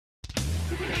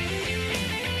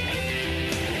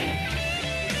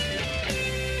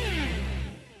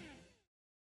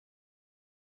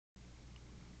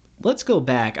let's go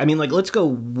back. I mean, like, let's go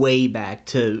way back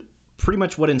to pretty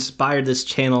much what inspired this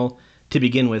channel to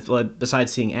begin with, well,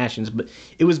 besides seeing Ashens, but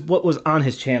it was what was on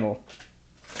his channel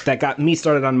that got me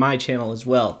started on my channel as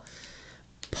well.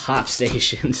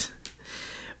 Popstations.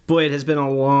 Boy, it has been a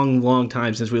long, long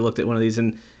time since we looked at one of these,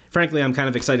 and frankly, I'm kind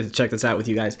of excited to check this out with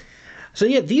you guys. So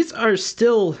yeah, these are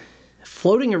still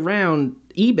floating around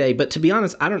eBay, but to be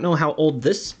honest, I don't know how old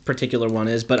this particular one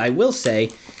is, but I will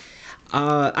say,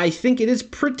 I think it is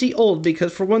pretty old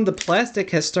because, for one, the plastic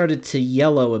has started to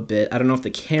yellow a bit. I don't know if the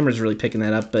camera's really picking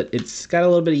that up, but it's got a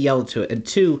little bit of yellow to it. And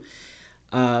two,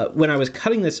 when I was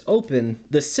cutting this open,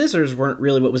 the scissors weren't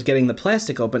really what was getting the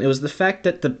plastic open. It was the fact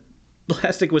that the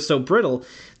plastic was so brittle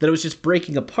that it was just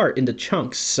breaking apart into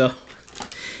chunks. So,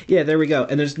 yeah, there we go.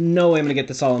 And there's no way I'm going to get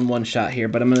this all in one shot here,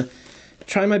 but I'm going to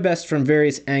try my best from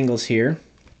various angles here.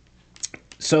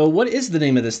 So, what is the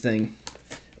name of this thing?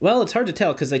 Well, it's hard to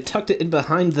tell because they tucked it in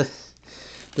behind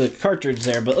the cartridge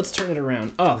there, but let's turn it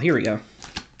around. Oh, here we go.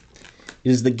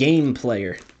 It is the game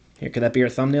player. Here, could that be our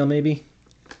thumbnail, maybe?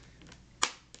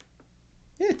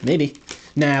 Yeah, maybe.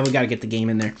 Nah, we gotta get the game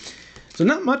in there. So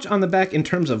not much on the back in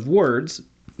terms of words.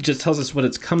 It just tells us what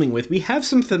it's coming with. We have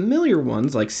some familiar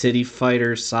ones like City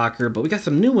Fighter, Soccer, but we got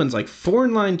some new ones like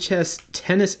Foreign Line Chess,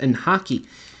 Tennis, and Hockey.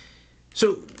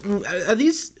 So, are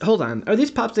these, hold on, are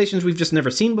these Popstations we've just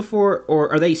never seen before, or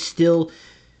are they still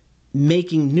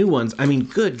making new ones? I mean,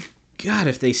 good God,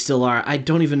 if they still are. I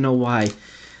don't even know why.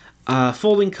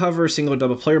 Folding cover, single or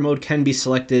double player mode can be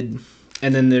selected,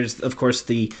 and then there's, of course,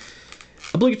 the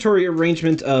obligatory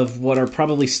arrangement of what are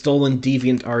probably stolen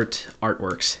DeviantArt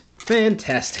artworks.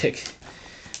 Fantastic.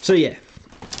 So yeah,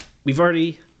 we've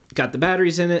already got the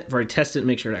batteries in it, I've already tested it,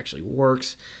 make sure it actually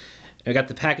works. I got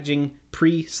the packaging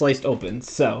pre-sliced open,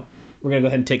 so we're going to go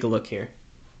ahead and take a look here.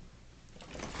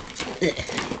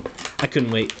 I couldn't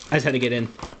wait. I just had to get in.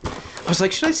 I was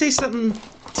like, should I say something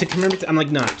to commemorate? I'm like,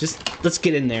 nah, just let's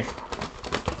get in there.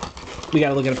 We got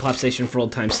to look at a Popstation for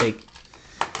old time's sake.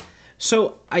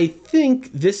 So I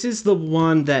think this is the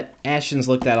one that Ashens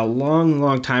looked at a long,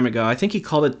 long time ago. I think he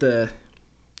called it the,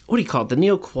 what do you call it? The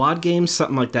Neo Quad game?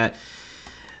 Something like that.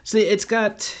 So it's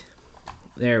got,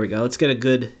 there we go. Let's get a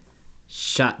good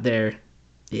shot there.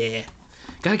 Yeah.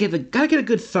 Gotta get a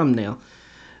good thumbnail.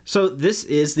 So this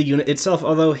is the unit itself,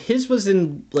 although his was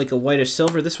in like a whitish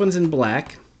silver, this one's in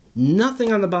black.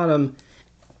 Nothing on the bottom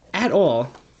at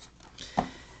all.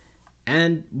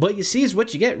 And what you see is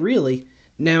what you get, really.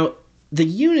 Now, the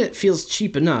unit feels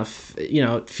cheap enough. You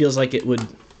know, it feels like it would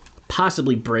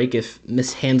possibly break if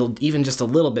mishandled even just a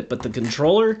little bit, but the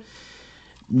controller,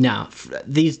 no.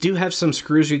 These do have some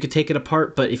screws where you could take it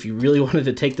apart, but if you really wanted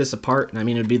to take this apart, and I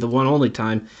mean, it would be the one only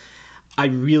time, I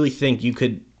really think you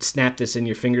could snap this in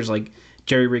your fingers like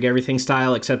jerry-rig everything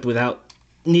style, except without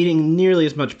needing nearly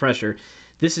as much pressure.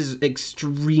 This is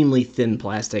extremely thin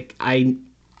plastic. I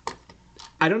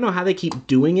don't know how they keep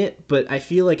doing it, but I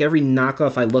feel like every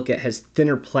knockoff I look at has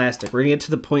thinner plastic. We're going to get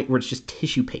to the point where it's just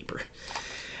tissue paper.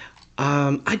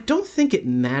 I don't think it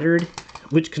mattered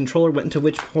which controller went into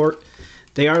which port.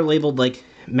 They are labeled like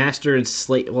Master and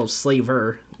Slave, well,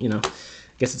 Slaver, you know, I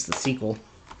guess it's the sequel.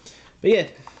 But yeah,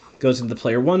 goes into the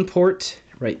Player 1 port,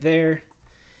 right there.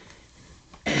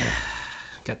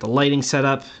 Got the lighting set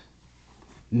up.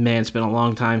 Man, it's been a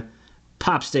long time.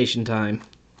 Popstation time.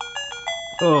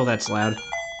 Oh, that's loud.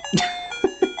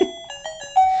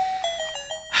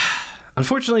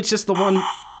 Unfortunately, it's just the one,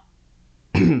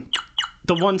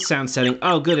 the one sound setting.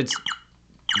 Oh, good, it's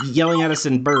yelling at us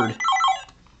in bird.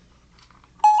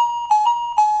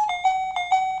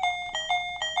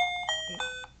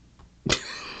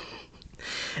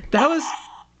 That was...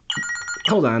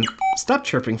 Hold on. Stop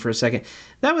chirping for a second.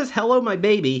 That was Hello, My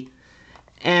Baby.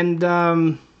 And,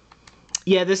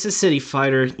 yeah, this is City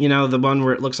Fighter. You know, the one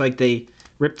where it looks like they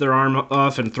rip their arm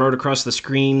off and throw it across the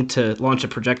screen to launch a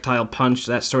projectile punch,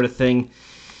 that sort of thing.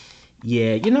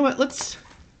 Yeah, you know what? Let's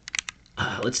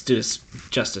do this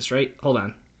justice, right? Hold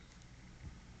on.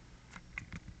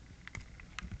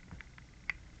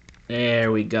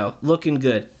 There we go. Looking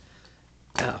good.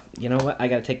 Oh, you know what? I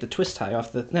gotta take the twist tie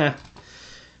off the... Nah.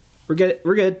 We're good.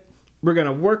 We're good. We're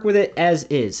gonna work with it as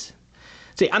is.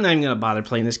 See, I'm not even gonna bother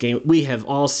playing this game. We have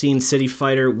all seen City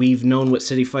Fighter. We've known what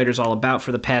City Fighter's all about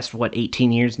for the past, what,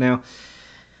 18 years now?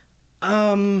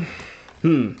 I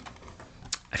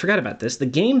forgot about this. The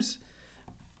games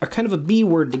are kind of a B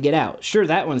word to get out. Sure,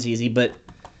 that one's easy, but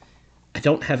I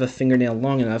don't have a fingernail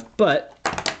long enough, but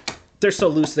they're so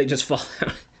loose they just fall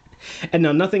out. And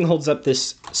now nothing holds up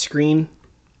this screen,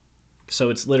 so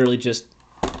it's literally just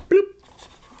boop.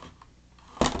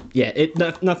 Yeah,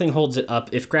 nothing holds it up.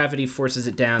 If gravity forces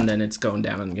it down, then it's going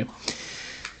down on you.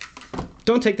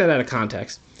 Don't take that out of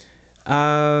context.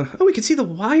 Oh, we can see the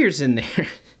wires in there.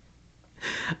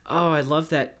 Oh, I love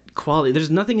that quality. There's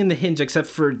nothing in the hinge except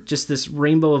for just this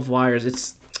rainbow of wires.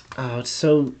 It's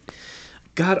so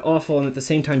god-awful and at the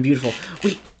same time beautiful.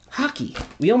 Wait, hockey.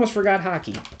 We almost forgot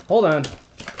hockey. Hold on.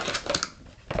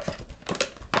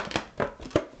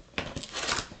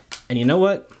 And you know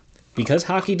what? Because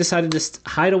hockey decided to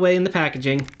hide away in the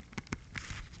packaging,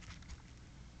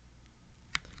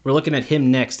 we're looking at him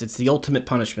next. It's the ultimate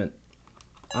punishment.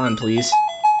 On, please.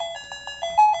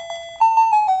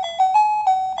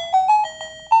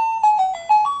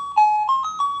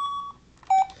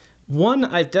 One,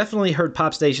 I've definitely heard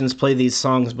Popstations play these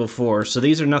songs before, so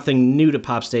these are nothing new to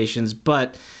Popstations,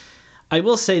 but I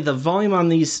will say the volume on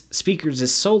these speakers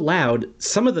is so loud,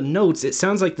 some of the notes, it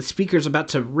sounds like the speaker's about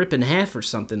to rip in half or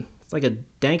something. It's like a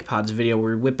Dank Pods video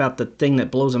where we whip out the thing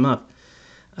that blows them up.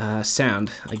 Sound,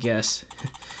 I guess.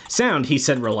 Sound, he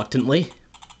said reluctantly.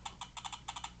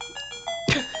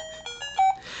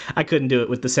 I couldn't do it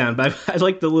with the sound, but I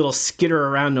like the little skitter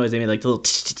around noise they made, like the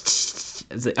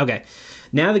little okay.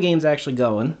 Now the game's actually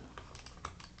going.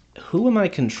 Who am I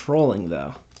controlling,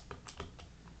 though?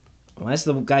 Why is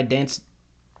the guy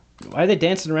Why are they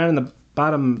dancing around in the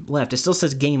bottom left? It still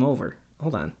says game over.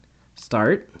 Hold on.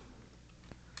 Start.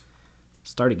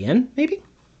 Start again, maybe?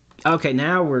 Okay,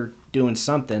 now we're doing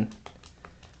something.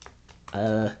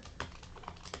 Guys,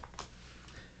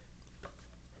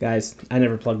 I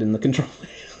never plugged in the controller.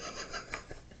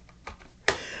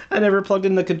 I never plugged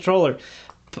in the controller.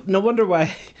 No wonder why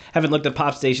I haven't looked at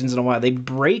Popstations in a while. They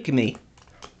break me.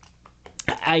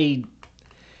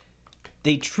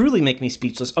 They truly make me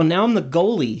speechless. Oh, now I'm the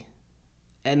goalie.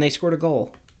 And they scored a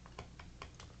goal.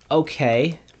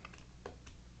 Okay.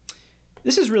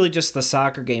 This is really just the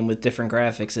soccer game with different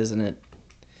graphics, isn't it?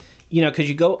 You know, because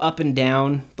you go up and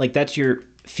down. Like, that's your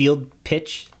field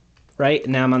pitch, right?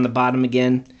 And now I'm on the bottom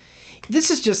again. This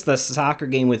is just the soccer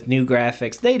game with new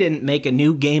graphics. They didn't make a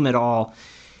new game at all.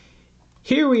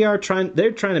 Here we are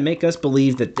they're trying to make us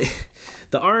believe that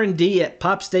the R&D at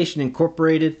Popstation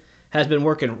Incorporated has been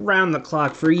working round the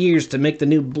clock for years to make the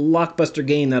new blockbuster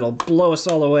game that'll blow us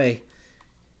all away.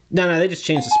 No, they just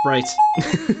changed the sprites.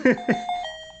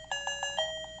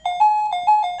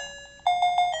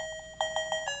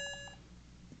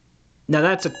 Now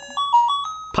that's a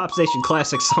Popstation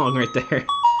classic song right there.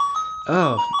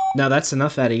 Oh, now that's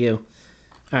enough out of you.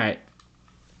 Alright.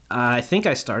 I think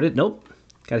I started. Nope.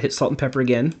 Gotta hit salt and pepper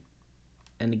again.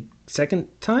 And a second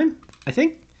time, I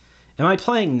think? Am I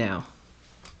playing now?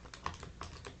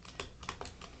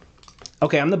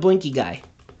 Okay, I'm the blinky guy.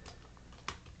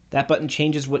 That button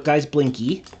changes what guy's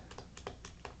blinky.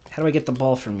 How do I get the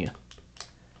ball from you?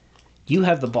 You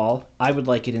have the ball. I would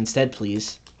like it instead,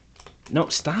 please. No,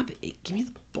 stop it. Give me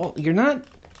the ball. You're not...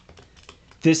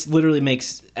 This literally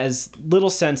makes as little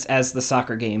sense as the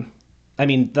soccer game. I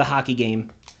mean, the hockey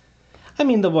game. I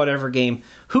mean, the whatever game.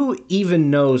 Who even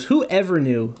knows? Who ever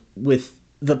knew with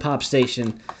the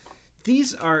Popstation?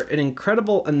 These are an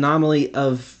incredible anomaly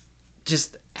of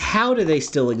just how do they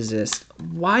still exist?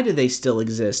 Why do they still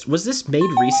exist? Was this made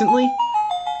recently?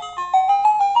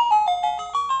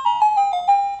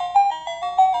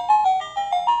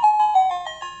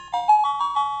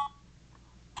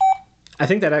 I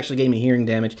think that actually gave me hearing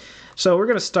damage. So we're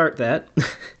going to start that.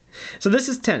 So this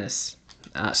is tennis.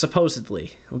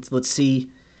 Supposedly. Let's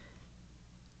see.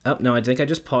 Oh, no, I think I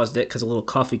just paused it because a little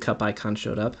coffee cup icon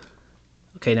showed up.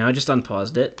 Okay, now I just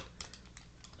unpaused it.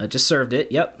 I just served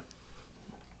it. Yep.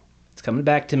 It's coming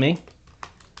back to me.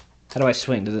 How do I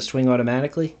swing? Does it swing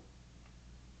automatically?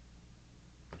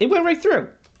 It went right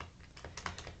through.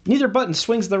 Neither button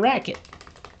swings the racket.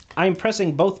 I am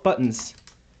pressing both buttons.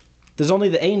 There's only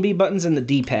the A and B buttons and the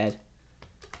D-pad.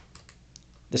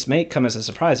 This may come as a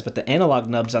surprise, but the analog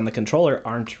nubs on the controller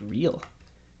aren't real.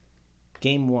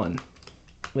 Game 1.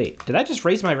 Wait, did I just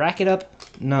raise my racket up?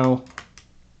 No.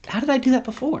 How did I do that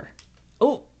before?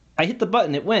 Oh, I hit the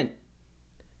button. It went.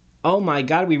 Oh my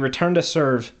god, we returned a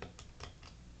serve.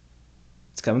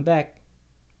 It's coming back.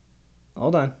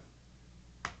 Hold on.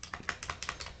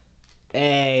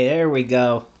 Hey, there we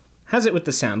go. How's it with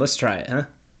the sound? Let's try it, huh?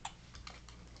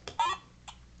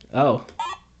 Oh.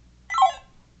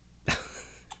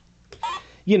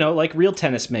 You know, like real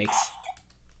tennis makes.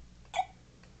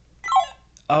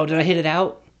 Oh, did I hit it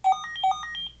out?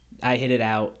 I hit it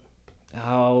out.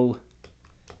 Oh.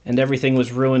 And everything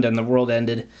was ruined and the world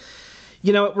ended.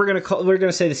 You know what? We're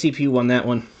gonna say the CPU won that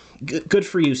one. Good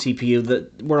for you,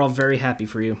 CPU. We're all very happy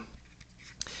for you.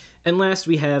 And last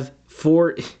we have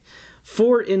four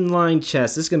inline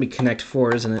chess. This is gonna be Connect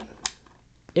 4, isn't it?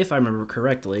 If I remember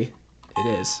correctly,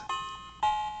 it is.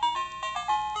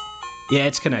 Yeah,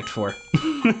 it's Connect 4.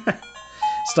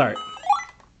 Start.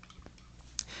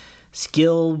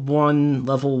 Skill 1,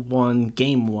 level 1,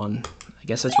 game 1. I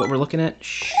guess that's what we're looking at.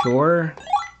 Sure.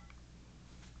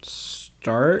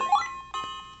 Start.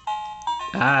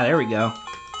 Ah, there we go.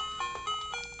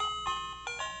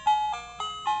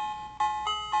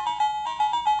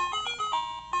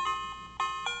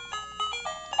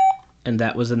 And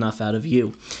that was enough out of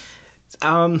you.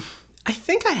 I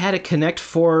think I had a Connect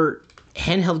 4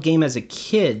 handheld game as a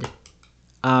kid,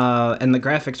 and the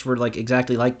graphics were like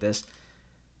exactly like this.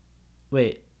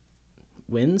 Wait,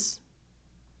 wins?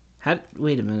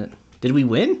 Wait a minute. Did we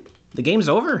win? The game's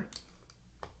over?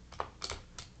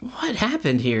 What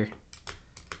happened here?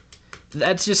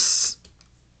 That's just...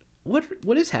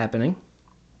 What is happening?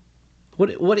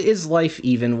 What is life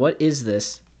even? What is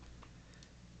this?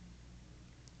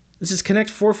 This is Connect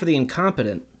 4 for the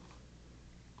incompetent.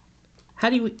 How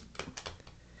do we...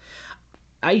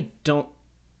 I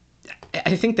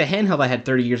think the handheld I had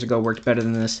 30 years ago worked better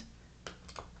than this.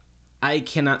 I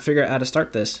cannot figure out how to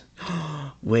start this.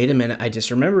 Wait a minute, I just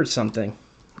remembered something.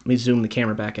 Let me zoom the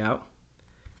camera back out.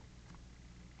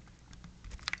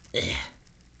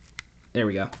 There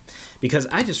we go. Because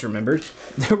I just remembered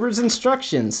there was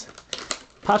instructions.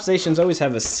 Popstations always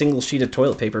have a single sheet of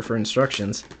toilet paper for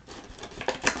instructions.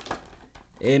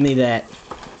 Give me that.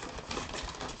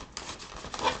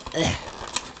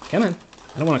 Come on.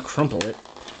 I don't want to crumple it.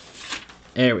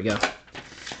 There we go.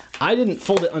 I didn't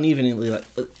fold it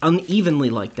unevenly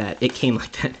like that. It came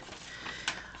like that.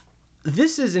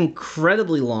 This is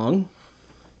incredibly long.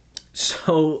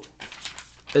 So,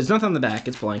 there's nothing on the back.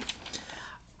 It's blank.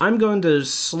 I'm going to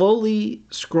slowly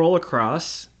scroll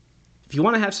across. If you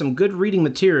want to have some good reading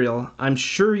material, I'm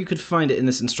sure you could find it in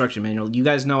this instruction manual. You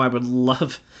guys know I would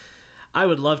love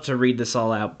to read this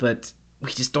all out, but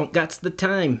we just don't got the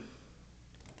time.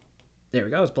 There we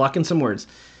go. I was blocking some words.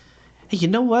 Hey, you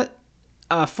know what?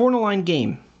 4-in-a-line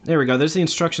game. There we go. There's the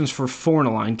instructions for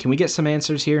 4-in-a-line. Can we get some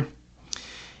answers here?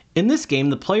 In this game,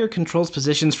 the player controls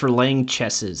positions for laying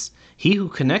chesses. He who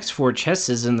connects 4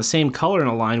 chesses in the same color in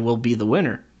a line will be the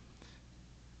winner.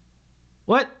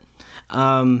 What?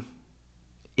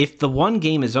 If the one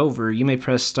game is over, you may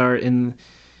press start and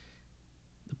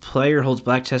the player holds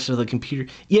black chesses of the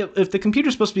computer. Yeah, if the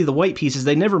computer's supposed to be the white pieces,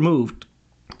 they never moved.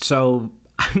 So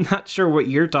I'm not sure what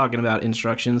you're talking about,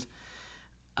 instructions.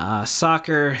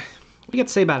 Soccer. What do you got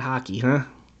to say about hockey, huh?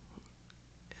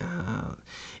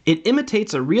 It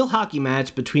imitates a real hockey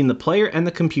match between the player and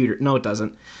the computer. No, it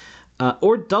doesn't.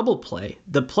 Or double play.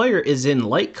 The player is in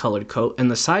light-colored coat, and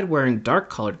the side wearing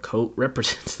dark-colored coat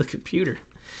represents the computer.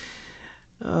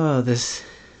 Oh, this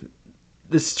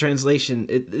translation.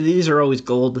 These are always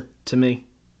gold to me.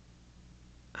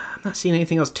 I'm not seeing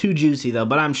anything else too juicy, though,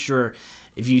 but I'm sure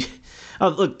if you... Oh,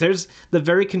 look, there's the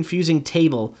very confusing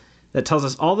table that tells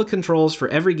us all the controls for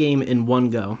every game in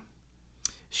one go.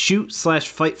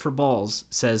 Shoot/fight for balls,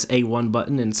 says A1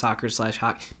 button in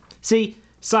soccer/hockey. See,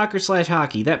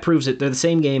 soccer/hockey, that proves it. They're the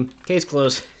same game. Case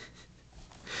closed.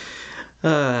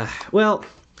 Well,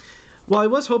 while I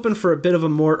was hoping for a bit of a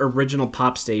more original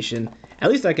Popstation,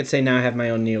 at least I could say now I have my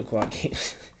own NeoQuad game.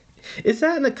 Is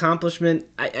that an accomplishment?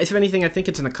 If anything, I think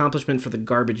it's an accomplishment for the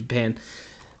garbage pan.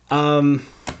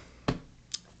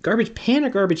 Garbage pan or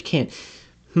garbage can?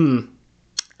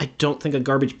 I don't think a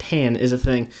garbage pan is a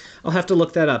thing. I'll have to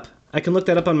look that up. I can look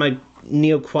that up on my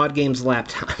NeoQuad Games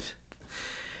laptop.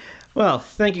 Well,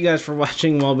 thank you guys for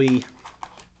watching while we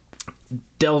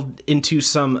delved into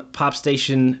some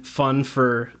Popstation fun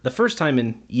for the first time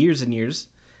in years and years.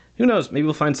 Who knows? Maybe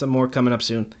we'll find some more coming up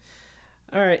soon.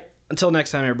 Alright, until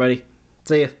next time, everybody.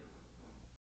 See ya.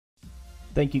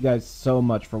 Thank you guys so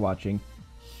much for watching.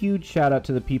 Huge shout out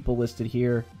to the people listed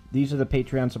here. These are the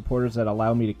Patreon supporters that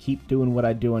allow me to keep doing what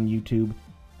I do on YouTube.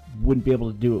 Wouldn't be able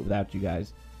to do it without you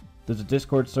guys. There's a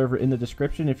Discord server in the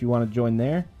description if you want to join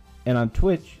there. And on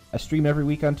Twitch, I stream every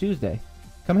week on Tuesday.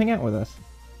 Come hang out with us.